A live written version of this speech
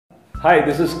Hi,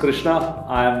 this is Krishna.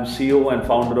 I am CEO and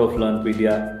founder of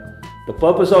Learnpedia. The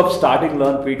purpose of starting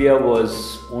Learnpedia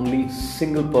was only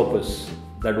single purpose,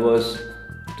 that was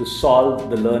to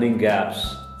solve the learning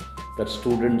gaps that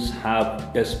students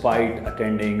have despite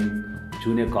attending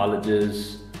junior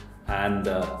colleges and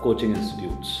coaching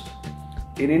institutes.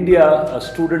 In India, a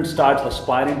student starts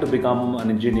aspiring to become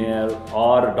an engineer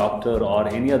or a doctor or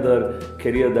any other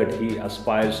career that he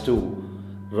aspires to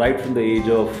right from the age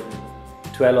of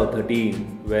 12 or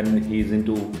 13 when he's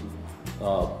into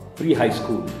pre-high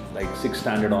school, like 6th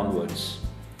standard onwards.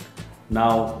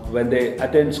 Now, when they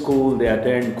attend school, they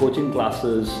attend coaching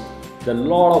classes, there are a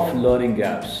lot of learning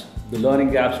gaps. The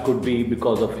learning gaps could be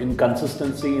because of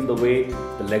inconsistency in the way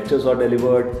the lectures are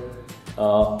delivered,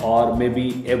 or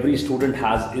maybe every student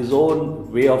has his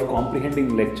own way of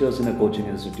comprehending lectures in a coaching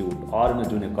institute or in a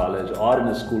junior college or in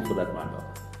a school for that matter.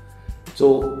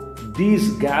 So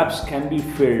these gaps can be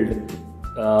filled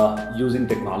using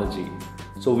technology.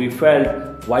 So we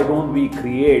felt, why don't we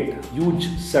create a huge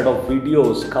set of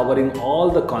videos covering all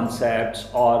the concepts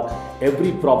or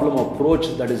every problem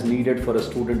approach that is needed for a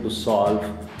student to solve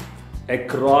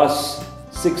across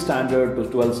 6th standard to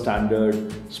 12th standard,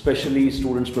 especially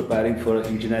students preparing for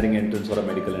engineering entrance or a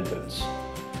medical entrance.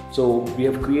 So we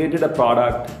have created a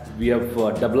product, we have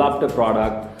developed a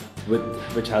product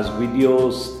which has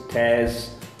videos,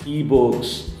 tests,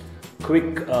 ebooks,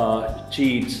 quick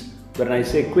cheats. When I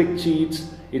say quick cheats,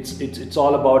 it's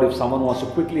all about if someone wants to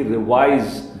quickly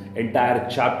revise entire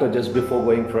chapter just before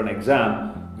going for an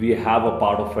exam, we have a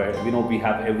part of it. We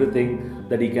have everything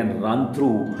that he can run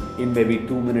through in maybe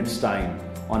 2 minutes time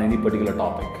on any particular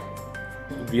topic.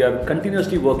 We are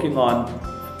continuously working on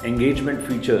engagement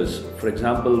features. For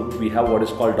example, we have what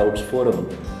is called Doubts Forum,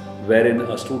 wherein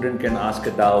a student can ask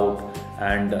a doubt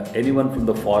and anyone from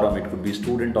the forum, it could be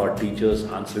student or teachers,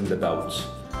 answering the doubts.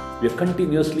 We are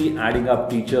continuously adding up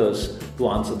teachers to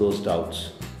answer those doubts.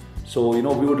 So,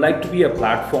 we would like to be a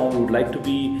platform, we would like to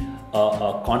be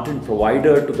a content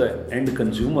provider to the end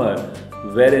consumer,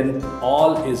 wherein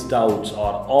all his doubts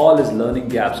or all his learning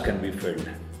gaps can be filled.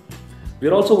 We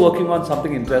are also working on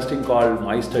something interesting called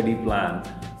My Study Plan,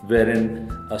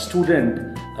 wherein a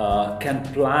student can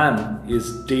plan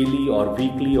his daily or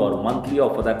weekly or monthly,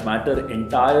 or for that matter,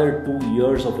 entire 2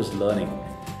 years of his learning.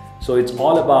 So it's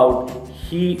all about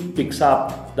he picks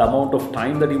up the amount of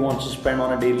time that he wants to spend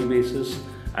on a daily basis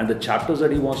and the chapters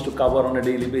that he wants to cover on a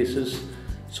daily basis.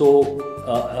 So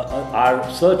our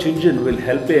search engine will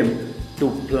help him to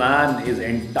plan his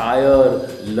entire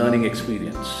learning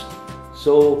experience.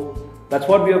 So that's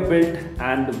what we have built,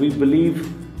 and we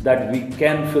believe that we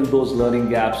can fill those learning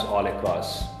gaps all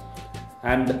across.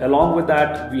 And along with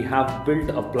that, we have built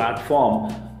a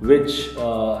platform which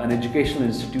an educational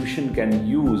institution can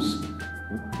use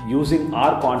using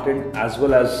our content, as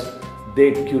well as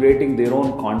they curating their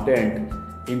own content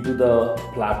into the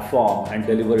platform and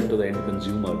deliver it to the end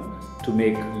consumer to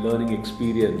make learning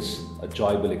experience a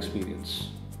enjoyable experience.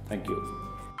 Thank you.